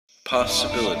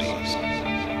Possibilities.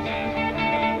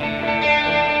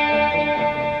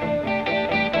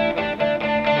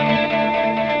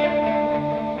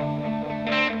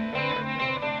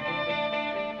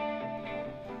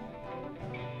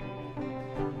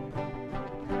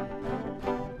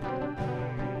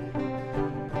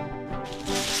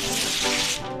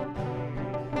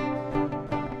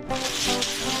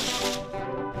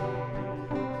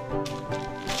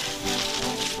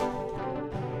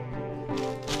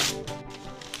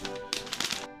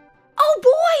 Oh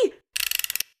boy!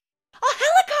 A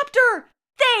helicopter!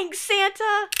 Thanks,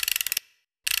 Santa!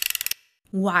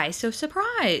 Why so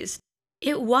surprised?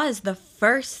 It was the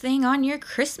first thing on your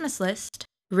Christmas list,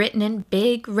 written in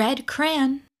big red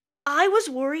crayon. I was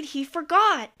worried he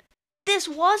forgot. This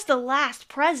was the last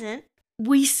present.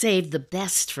 We saved the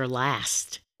best for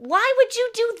last. Why would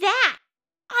you do that?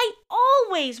 I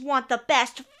always want the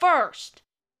best first.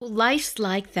 Life's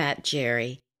like that,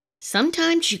 Jerry.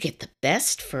 Sometimes you get the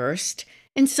best first,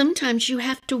 and sometimes you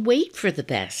have to wait for the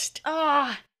best.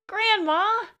 Grandma.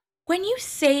 When you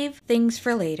save things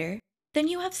for later, then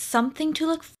you have something to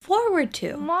look forward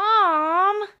to.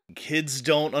 Mom. Kids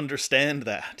don't understand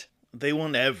that. They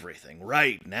want everything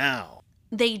right now.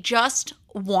 They just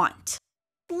want.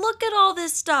 Look at all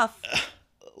this stuff.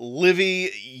 Livy,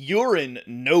 you're in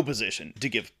no position to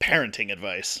give parenting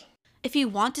advice. If you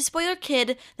want to spoil your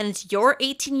kid, then it's your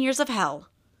 18 years of hell.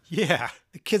 Yeah,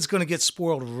 the kid's gonna get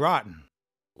spoiled rotten.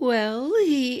 Well,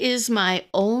 he is my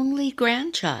only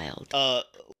grandchild.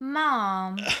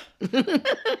 Mom.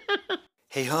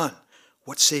 Hey, hon,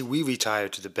 what say we retire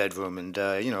to the bedroom and,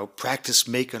 practice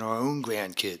making our own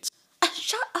grandkids?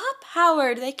 Shut up,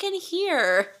 Howard. They can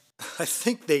hear. I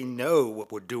think they know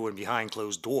what we're doing behind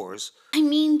closed doors. I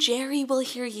mean, Jerry will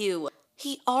hear you.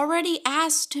 He already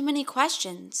asked too many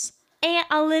questions. Aunt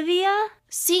Olivia,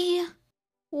 See?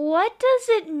 what does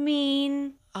it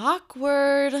mean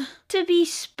Awkward. to be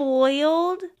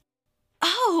spoiled?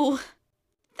 Oh,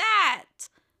 that.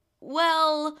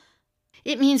 Well,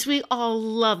 It means we all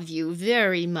love you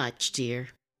very much, dear.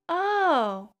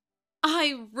 Oh,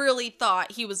 I really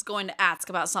thought he was going to ask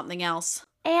about something else.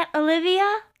 Aunt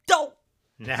Olivia, Oh!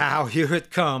 Now here it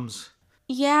comes.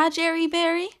 Yeah, Jerry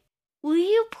Berry? will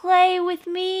you play with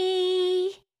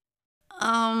me?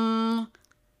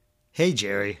 Hey,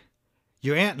 Jerry,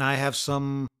 your aunt and I have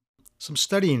some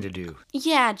studying to do.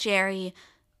 Yeah, Jerry.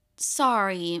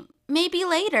 Sorry. Maybe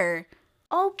later.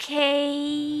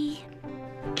 Okay.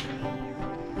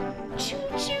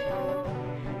 Choo-choo.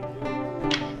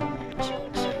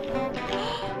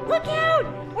 Choo-choo. Look out!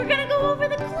 We're gonna go over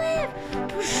the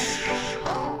cliff!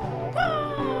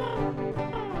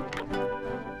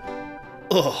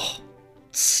 Ugh,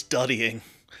 studying.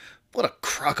 What a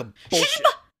crock of bullshit.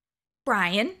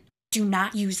 Brian, do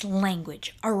not use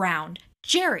language around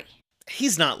Jerry.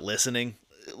 He's not listening.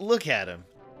 Look at him.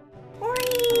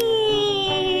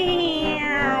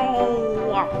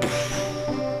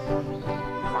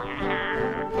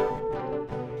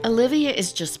 Olivia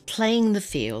is just playing the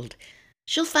field.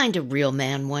 She'll find a real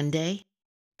man one day.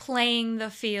 Playing the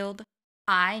field.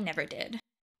 I never did.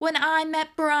 When I met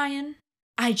Brian,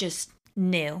 I just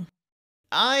knew.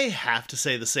 I have to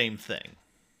say the same thing.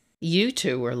 You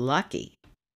two were lucky.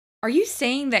 Are you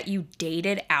saying that you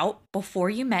dated out before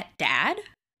you met Dad?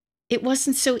 It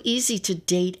wasn't so easy to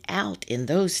date out in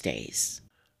those days.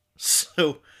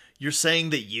 So, you're saying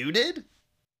that you did?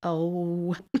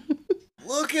 Oh,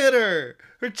 Look at her!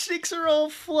 Her cheeks are all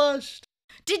flushed.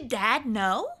 Did Dad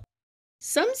know?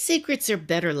 some secrets are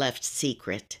better left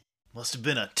secret. Must have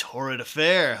been a torrid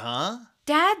affair, huh?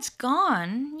 Dad's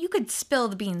gone. You could spill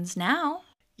the beans now.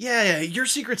 Yeah, your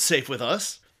secret's safe with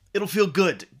us. It'll feel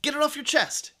good. Get it off your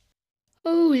chest.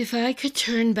 Oh, if I could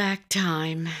turn back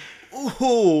time.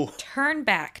 Ooh. Turn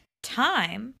back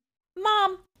time?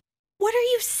 Mom, what are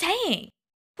you saying?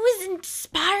 Who is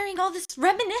inspiring all this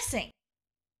reminiscing?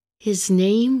 His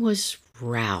name was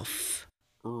Ralph.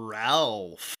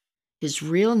 Ralph. His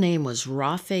real name was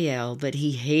Raphael, but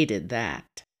he hated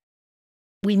that.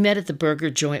 We met at the burger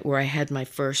joint where I had my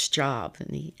first job,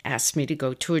 and he asked me to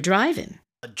go to a drive-in.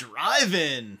 A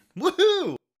drive-in.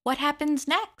 Woohoo! What happens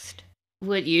next?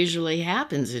 What usually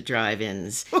happens at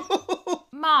drive-ins.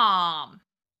 Mom.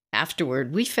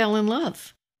 Afterward, we fell in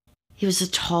love. He was a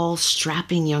tall,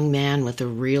 strapping young man with a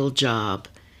real job.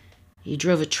 He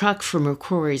drove a truck for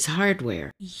McCrory's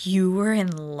Hardware. You were in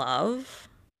love?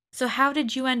 So how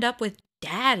did you end up with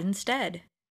Dad instead?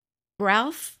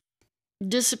 Ralph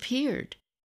disappeared.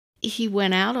 He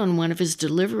went out on one of his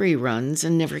delivery runs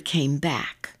and never came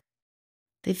back.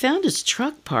 They found his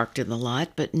truck parked in the lot,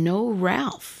 but no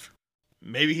Ralph.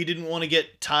 Maybe he didn't want to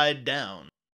get tied down.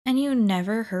 And you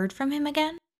never heard from him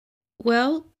again?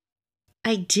 Well,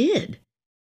 I did.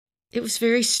 It was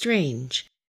very strange.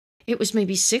 It was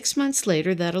maybe 6 months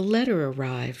later that a letter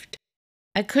arrived.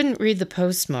 I couldn't read the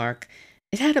postmark.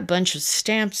 It had a bunch of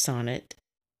stamps on it.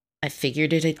 I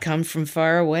figured it had come from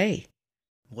far away.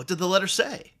 What did the letter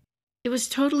say? It was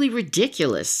totally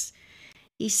ridiculous.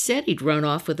 He said he'd run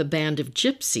off with a band of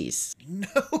gypsies.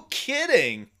 No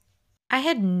kidding! I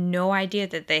had no idea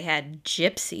that they had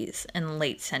gypsies in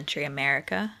late century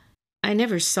America. I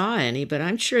never saw any, but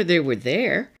I'm sure they were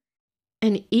there.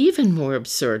 And even more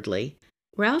absurdly,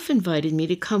 Ralph invited me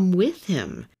to come with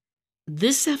him.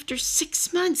 This after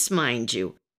 6 months, mind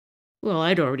you. Well,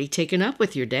 I'd already taken up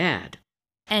with your dad.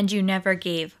 And you never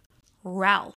gave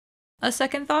Ralph a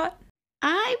second thought?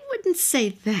 I wouldn't say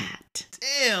that.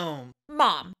 Damn!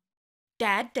 Mom,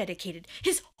 Dad dedicated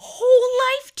his whole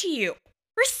life to you.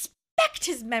 Respect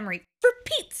his memory, for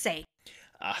Pete's sake.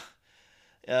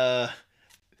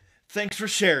 Thanks for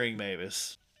sharing,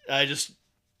 Mavis. I just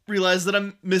realized that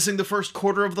I'm missing the first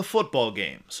quarter of the football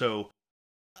game, so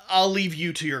I'll leave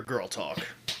you to your girl talk.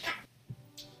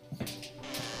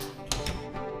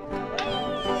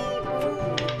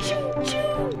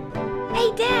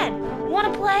 Hey, Dad,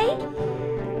 wanna play?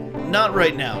 Not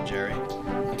right now, Jerry.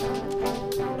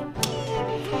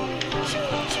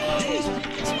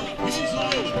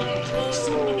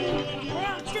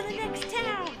 To the next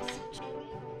town.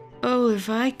 Oh, if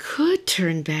I could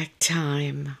turn back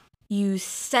time. You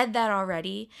said that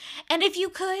already, and if you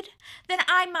could, then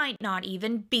I might not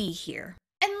even be here.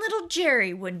 And little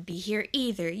Jerry wouldn't be here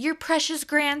either, your precious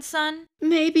grandson.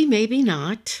 Maybe, maybe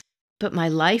not. But my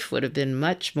life would have been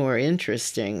much more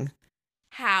interesting.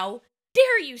 How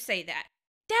dare you say that?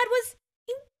 Dad was...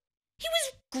 He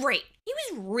was great. He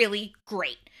was really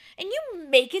great. And you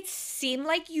make it seem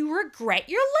like you regret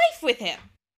your life with him.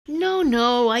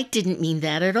 No, I didn't mean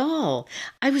that at all.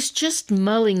 I was just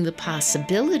mulling the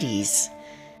possibilities.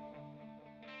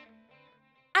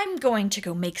 I'm going to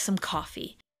go make some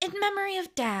coffee in memory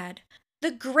of Dad,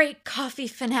 the great coffee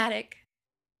fanatic.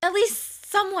 At least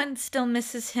someone still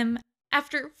misses him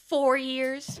after 4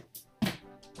 years.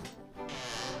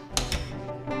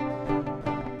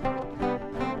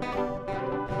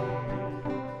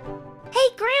 Hey,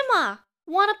 Grandma,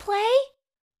 wanna play?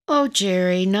 Oh,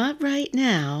 Jerry, not right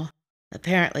now.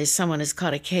 Apparently someone has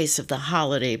caught a case of the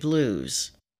holiday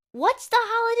blues. What's the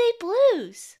holiday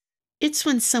blues? It's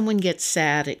when someone gets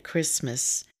sad at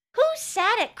Christmas. Who's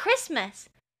sad at Christmas?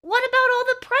 What about all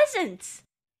the presents?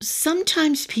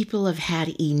 Sometimes people have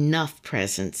had enough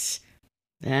presents,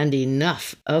 and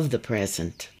enough of the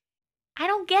present. I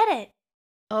don't get it.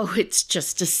 Oh, it's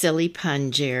just a silly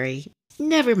pun, Jerry.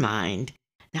 Never mind.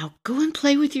 Now go and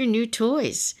play with your new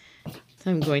toys.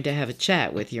 I'm going to have a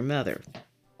chat with your mother.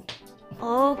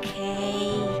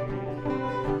 Okay.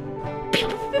 Pew,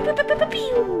 pew, pew, pew, pew,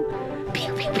 pew.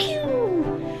 Pew, pew, pew.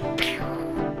 Pew.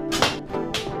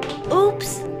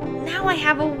 Oops, now I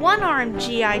have a one-armed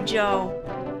G.I. Joe.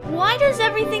 Why does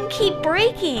everything keep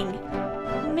breaking?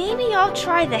 Maybe I'll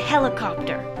try the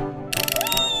helicopter.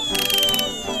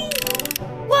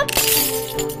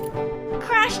 Whoops!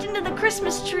 Crashed into the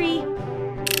Christmas tree.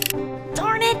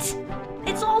 Darn it!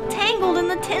 It's all tangled in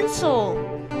the tinsel.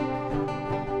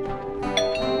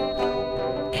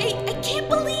 Hey, I can't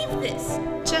believe this.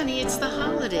 Jenny, it's the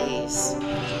holidays.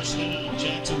 First down,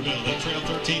 Jacksonville. They trail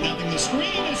 13-0. The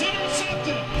screen is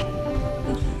intercepted.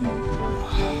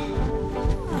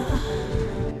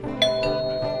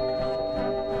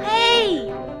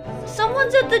 Hey!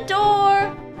 Someone's at the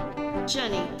door!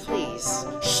 Jenny, please.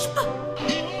 Shh!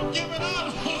 He won't give it up.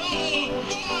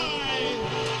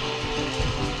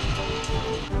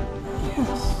 Oh,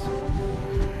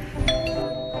 boy.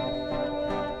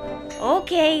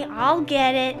 Okay, I'll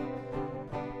get it.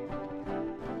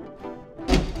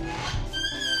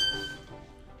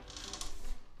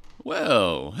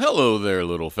 Well, hello there,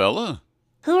 little fella.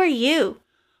 Who are you?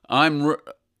 I'm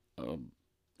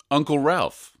Uncle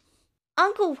Ralph.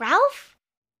 Uncle Ralph?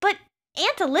 But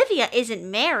Aunt Olivia isn't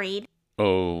married.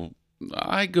 Oh,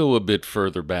 I go a bit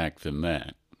further back than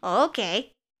that.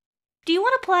 Okay. Do you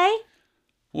want to play?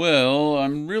 Well,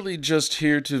 I'm really just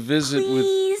here to visit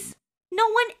Please. No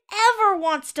one ever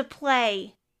wants to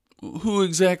play. with... Who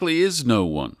exactly is no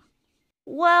one?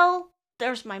 Well,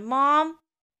 there's my mom,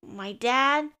 my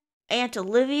dad, Aunt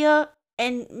Olivia,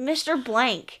 and Mr.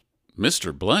 Blank.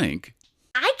 Mr. Blank?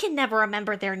 I can never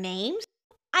remember their names.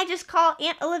 I just call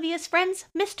Aunt Olivia's friends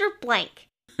Mr. Blank.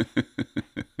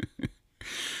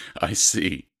 I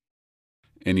see.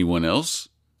 Anyone else?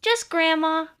 Just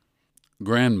Grandma.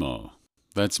 Grandma.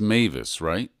 That's Mavis,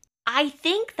 right? I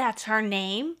think that's her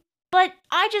name. but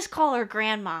I just call her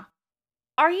Grandma.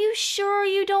 Are you sure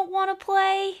you don't want to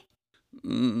play?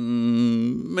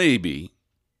 Maybe.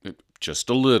 Just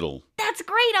a little. That's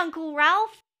great, Uncle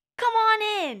Ralph. Come on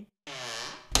in.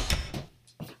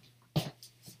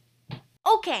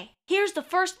 Okay, here's the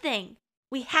first thing.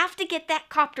 We have to get that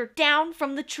copter down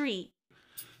from the tree.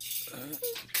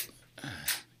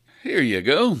 Here you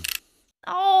go.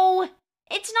 Oh,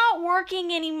 it's not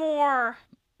working anymore.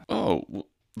 Oh,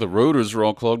 the rotors are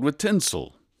all clogged with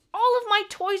tinsel. All of my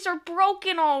toys are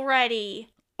broken already.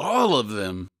 All of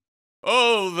them.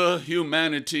 Oh, the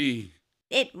humanity.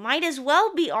 It might as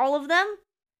well be all of them,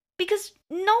 because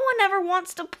no one ever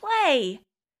wants to play.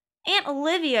 Aunt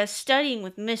Olivia is studying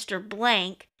with Mr.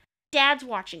 Blank, Dad's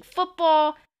watching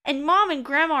football, and Mom and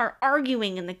Grandma are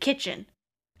arguing in the kitchen.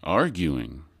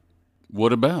 Arguing?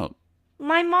 What about?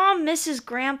 My mom misses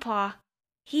Grandpa.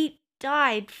 He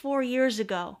died 4 years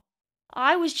ago.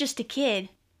 I was just a kid.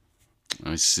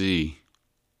 I see.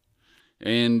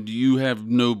 And you have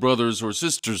no brothers or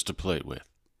sisters to play with?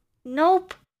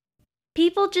 Nope.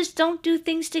 People just don't do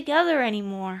things together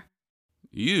anymore.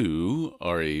 You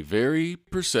are a very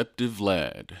perceptive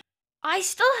lad. I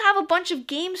still have a bunch of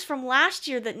games from last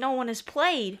year that no one has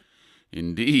played.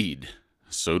 Indeed.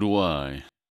 So do I.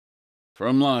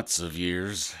 From lots of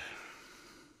years.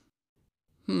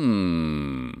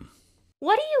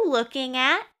 What are you looking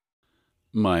at?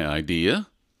 My idea?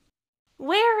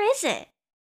 Where is it?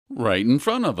 Right in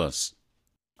front of us.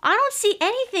 I don't see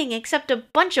anything except a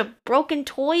bunch of broken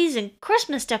toys and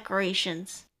Christmas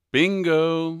decorations.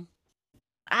 Bingo!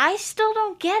 I still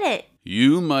don't get it.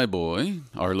 You, my boy,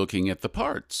 are looking at the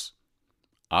parts.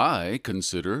 I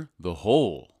consider the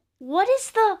whole. What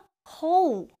is the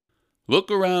whole? Look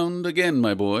around again,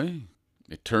 my boy.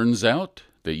 It turns out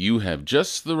that you have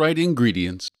just the right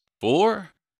ingredients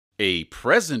for a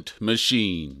present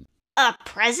machine. A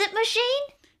present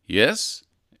machine? Yes,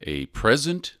 a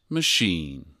present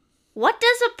machine. What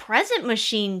does a present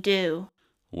machine do?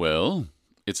 Well,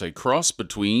 it's a cross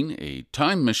between a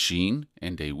time machine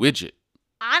and a widget.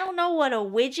 I don't know what a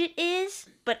widget is,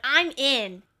 but I'm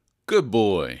in. Good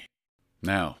boy.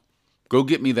 Now, go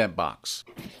get me that box.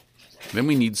 Then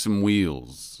we need some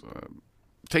wheels.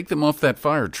 Take them off that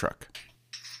fire truck.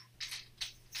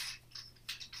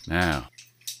 Now,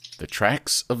 the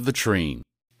tracks of the train.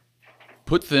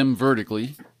 Put them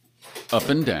vertically, up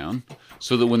and down,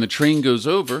 so that when the train goes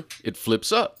over, it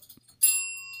flips up.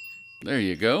 There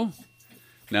you go.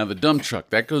 Now the dump truck,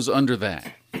 that goes under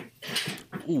that.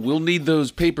 Ooh, we'll need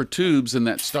those paper tubes and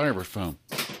that styrofoam.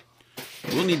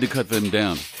 We'll need to cut them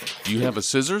down. Do you have a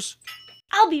scissors?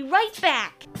 I'll be right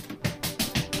back.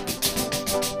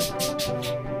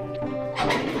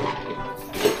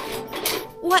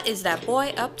 What is that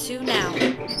boy up to now?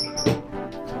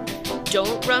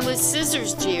 Don't run with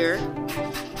scissors, dear.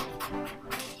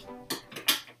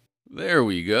 There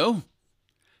we go.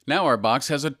 Now our box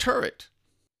has a turret.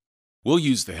 We'll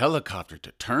use the helicopter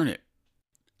to turn it.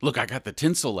 Look, I got the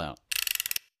tinsel out.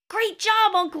 Great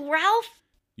job, Uncle Ralph.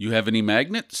 You have any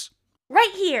magnets?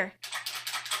 Right here.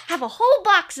 Have a whole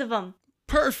box of them.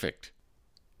 Perfect.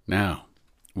 Now,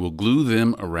 we'll glue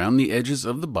them around the edges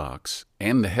of the box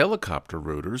and the helicopter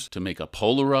rotors to make a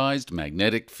polarized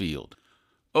magnetic field.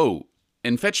 Oh,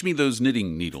 and fetch me those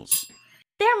knitting needles.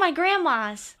 They're my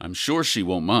grandma's. I'm sure she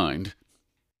won't mind.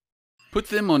 Put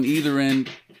them on either end.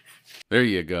 There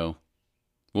you go.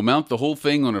 We'll mount the whole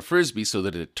thing on a frisbee so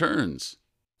that it turns.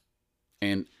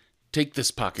 And take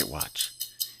this pocket watch.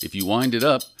 If you wind it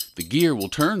up, the gear will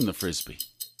turn the frisbee.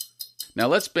 Now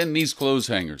let's bend these clothes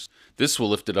hangers. This will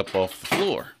lift it up off the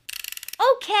floor.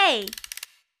 Okay.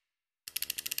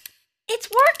 It's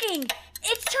working.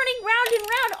 It's turning round and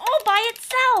round all by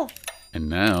itself. And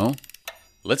now,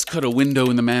 let's cut a window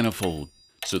in the manifold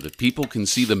so that people can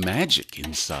see the magic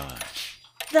inside.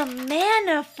 The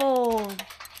manifold.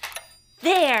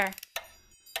 There.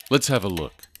 Let's have a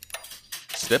look.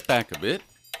 Step back a bit.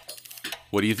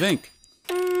 What do you think?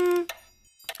 I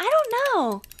don't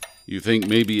know. You think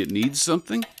maybe it needs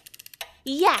something?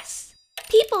 Yes.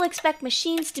 People expect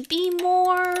machines to be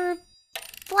more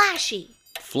flashy.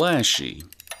 Flashy?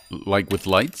 Like with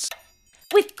lights?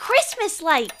 With Christmas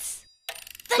lights.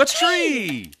 The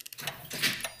tree!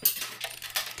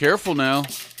 Careful now.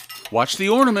 Watch the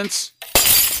ornaments.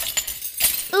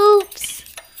 Oops.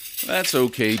 That's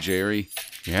okay, Jerry.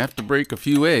 You have to break a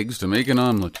few eggs to make an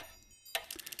omelet.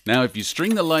 Now, if you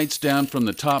string the lights down from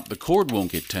the top, the cord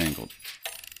won't get tangled.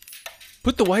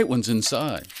 Put the white ones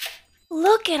inside.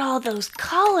 Look at all those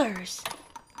colors.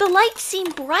 The lights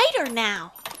seem brighter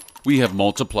now. We have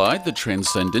multiplied the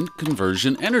transcendent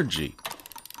conversion energy.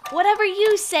 Whatever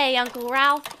you say, Uncle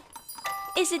Ralph.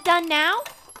 Is it done now?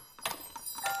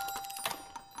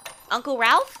 Uncle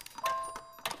Ralph?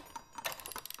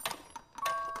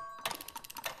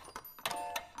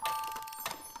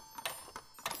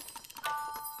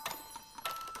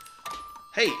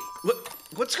 Hey,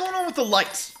 what's going on with the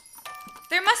lights?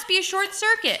 There must be a short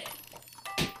circuit.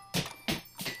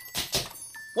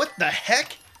 What the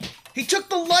heck? He took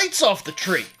the lights off the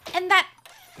tree. And that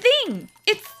thing,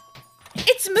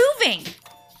 it's moving.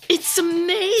 It's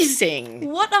amazing.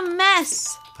 What a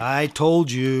mess. I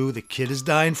told you, the kid is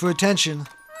dying for attention.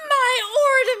 My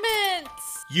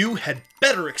ornaments. You had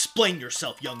better explain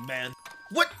yourself, young man.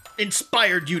 What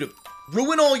inspired you to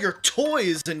ruin all your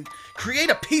toys and create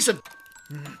a piece of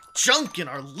junk in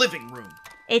our living room?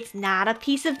 It's not a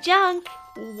piece of junk.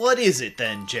 What is it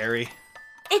then, Jerry?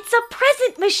 It's a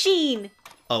present machine.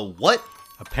 A what?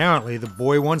 Apparently, the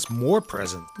boy wants more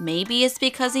presents. Maybe it's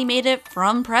because he made it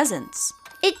from presents.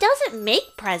 It doesn't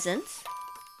make presents,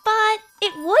 but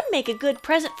it would make a good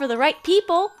present for the right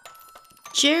people.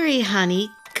 Jerry, honey,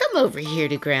 come over here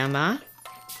to Grandma.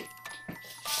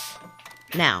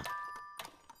 Now,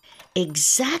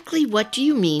 exactly what do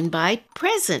you mean by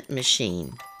present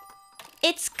machine?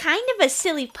 It's kind of a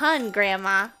silly pun,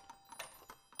 Grandma.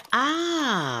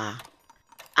 Ah,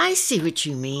 I see what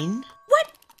you mean.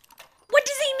 What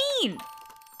does he mean?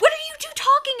 What are you two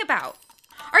talking about?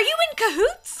 Are you in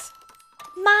cahoots?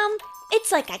 Mom,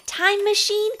 it's like a time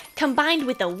machine combined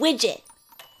with a widget.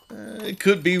 It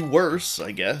could be worse,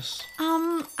 I guess.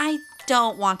 I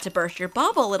don't want to burst your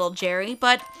bubble, little Jerry,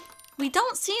 but we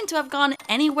don't seem to have gone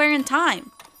anywhere in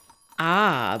time.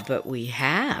 Ah, but we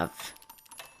have.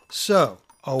 So,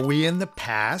 are we in the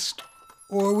past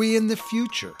or are we in the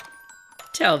future?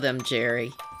 Tell them,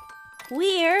 Jerry.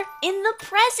 We're in the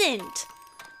present.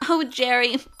 Oh,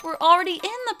 Jerry, we're already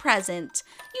in the present.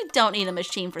 You don't need a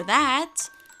machine for that.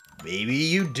 Maybe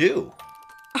you do.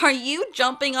 Are you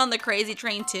jumping on the crazy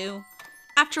train too?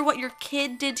 After what your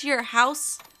kid did to your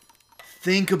house?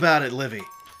 Think about it, Livy.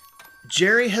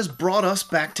 Jerry has brought us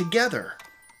back together.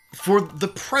 For the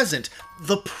present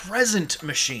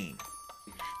machine.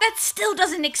 That still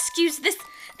doesn't excuse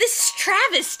this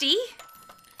travesty.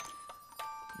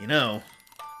 You know,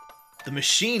 the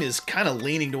machine is kind of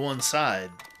leaning to one side.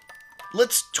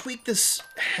 Let's tweak this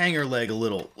hanger leg a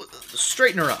little.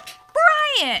 Straighten her up.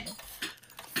 Brian!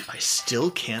 I still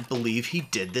can't believe he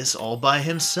did this all by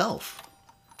himself.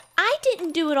 I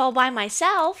didn't do it all by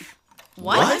myself.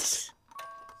 What?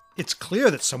 It's clear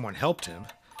that someone helped him.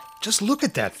 Just look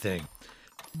at that thing.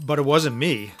 But it wasn't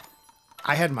me.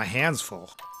 I had my hands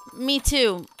full. Me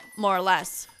too, more or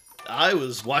less. I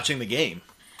was watching the game.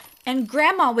 And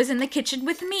Grandma was in the kitchen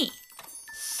with me.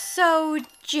 So,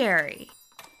 Jerry,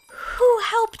 who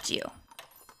helped you?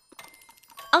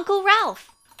 Uncle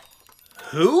Ralph.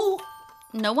 Who?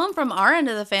 No one from our end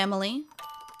of the family.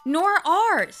 Nor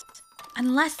ours.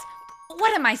 Unless,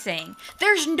 what am I saying?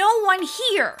 There's no one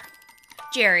here.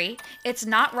 Jerry, it's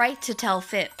not right to tell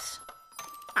fibs.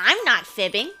 I'm not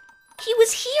fibbing. He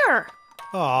was here.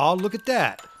 Aw, look at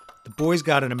that. The boy's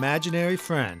got an imaginary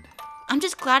friend. I'm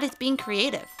just glad it's being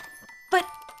creative. But,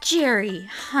 Jerry,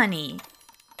 honey,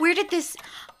 where did this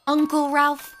Uncle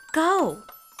Ralph go?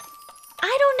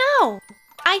 I don't know.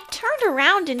 I turned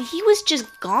around and he was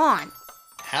just gone.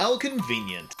 How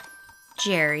convenient.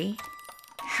 Jerry,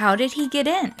 how did he get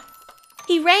in?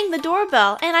 He rang the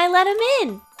doorbell and I let him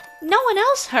in. No one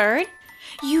else heard.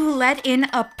 You let in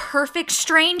a perfect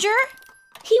stranger?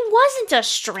 He wasn't a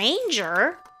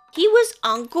stranger. He was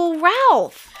Uncle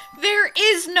Ralph. There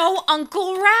is no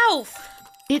Uncle Ralph.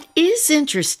 It is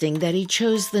interesting that he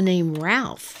chose the name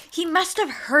Ralph. He must have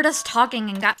heard us talking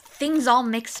and got things all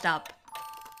mixed up.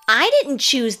 I didn't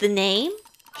choose the name.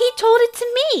 He told it to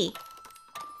me.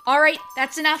 All right,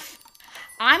 that's enough.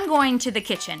 I'm going to the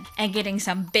kitchen and getting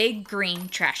some big green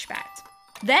trash bags.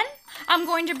 Then I'm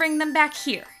going to bring them back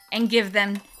here and give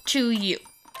them to you.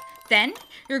 Then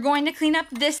you're going to clean up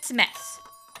this mess.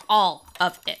 All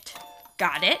of it.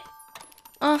 Got it?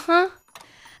 Uh-huh.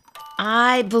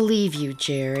 I believe you,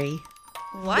 Jerry.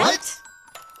 What?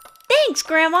 Thanks,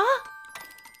 Grandma.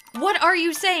 What are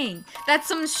you saying? That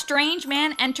some strange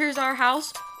man enters our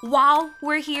house while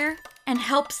we're here and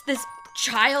helps this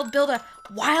child build a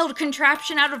wild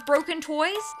contraption out of broken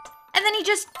toys? And then he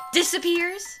just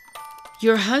disappears?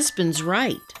 Your husband's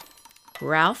right.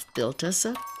 Ralph built us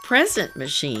a present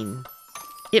machine.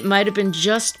 It might have been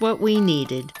just what we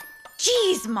needed.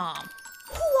 Jeez, Mom.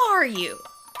 Who are you?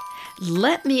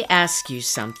 Let me ask you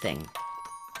something.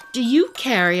 Do you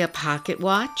carry a pocket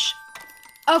watch?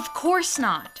 Of course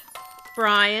not.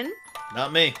 Brian?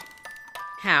 Not me.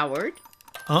 Howard?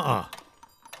 Uh-uh.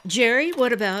 Jerry,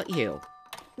 what about you?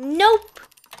 Nope.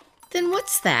 Then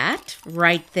what's that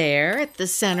right there at the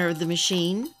center of the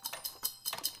machine?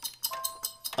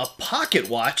 A pocket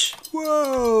watch?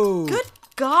 Whoa! Good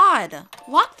God!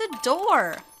 Lock the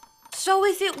door! So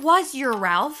if it was your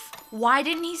Ralph, why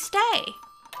didn't he stay?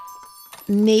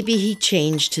 Maybe he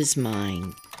changed his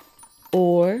mind.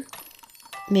 Or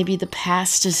maybe the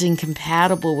past is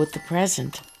incompatible with the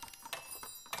present.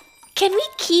 Can we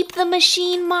keep the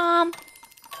machine, Mom?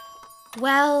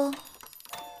 Well,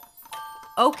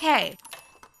 okay.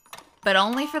 But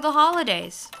only for the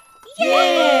holidays.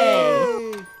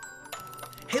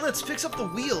 Hey, let's fix up the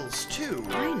wheels, too.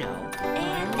 I know.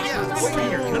 And Yeah, over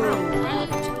here. No, no.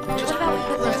 What about we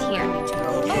put this here? What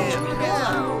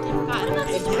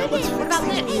about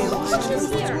this? Put this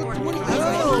here.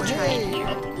 Oh, Try it here.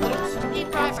 Hey,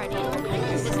 Brian,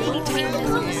 this maybe tighten this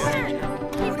over here.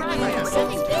 Hey, Brian,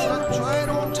 something big. Try it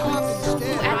on top instead.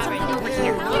 Add something over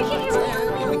here.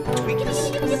 Can we tweak this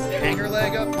hanger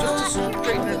leg up just to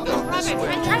straighten it up this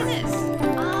way? Try this.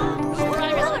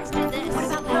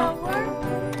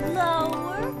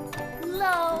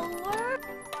 Lower.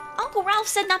 Uncle Ralph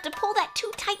said not to pull that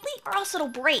too tightly or else it'll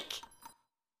break.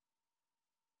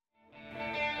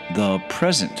 The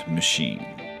Present Machine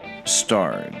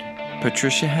starred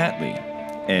Patricia Hatley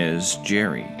as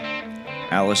Jerry,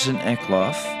 Allison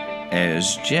Eckloff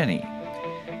as Jenny,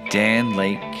 Dan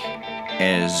Lake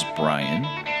as Brian,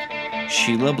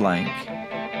 Sheila Blank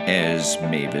as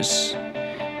Mavis,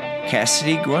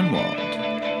 Cassidy Grunwald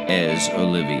as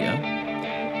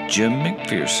Olivia, Jim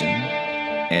McPherson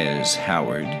as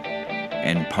Howard,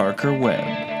 and Parker Webb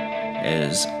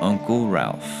as Uncle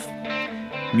Ralph.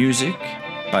 Music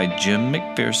by Jim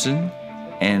McPherson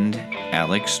and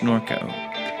Alex Norco.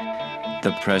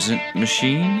 The Present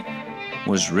Machine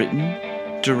was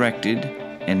written, directed,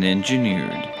 and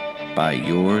engineered by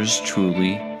yours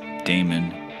truly,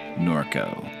 Damon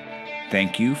Norco.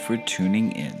 Thank you for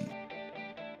tuning in.